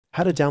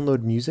how to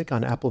download music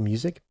on Apple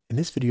Music. In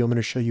this video, I'm going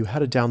to show you how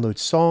to download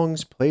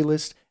songs,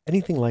 playlists,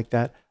 anything like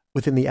that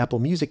within the Apple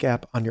Music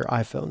app on your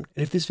iPhone.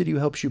 And if this video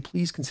helps you,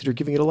 please consider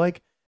giving it a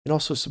like and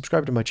also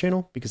subscribe to my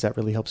channel because that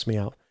really helps me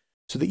out.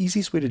 So the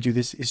easiest way to do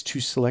this is to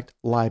select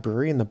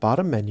Library in the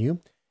bottom menu.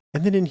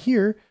 And then in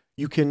here,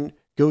 you can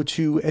go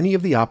to any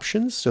of the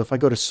options. So if I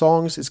go to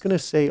Songs, it's going to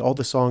say all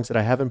the songs that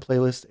I have in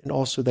playlist and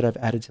also that I've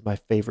added to my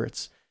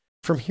favorites.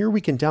 From here, we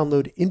can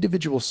download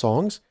individual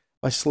songs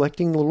by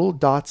selecting the little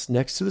dots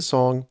next to the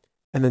song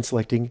and then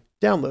selecting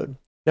Download.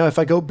 Now, if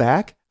I go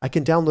back, I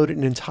can download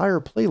an entire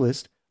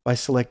playlist by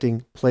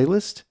selecting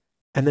Playlist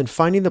and then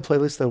finding the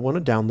playlist that I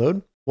want to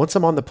download. Once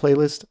I'm on the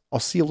playlist, I'll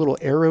see a little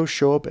arrow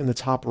show up in the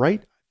top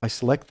right. If I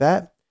select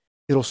that,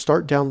 it'll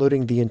start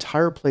downloading the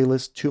entire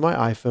playlist to my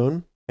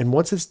iPhone. And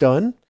once it's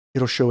done,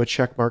 it'll show a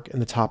check mark in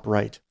the top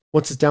right.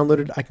 Once it's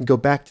downloaded, I can go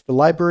back to the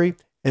library.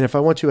 And if I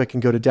want to, I can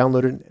go to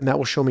download it, and that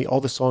will show me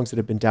all the songs that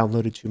have been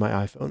downloaded to my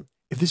iPhone.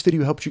 If this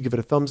video helped you, give it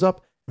a thumbs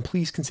up, and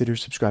please consider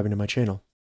subscribing to my channel.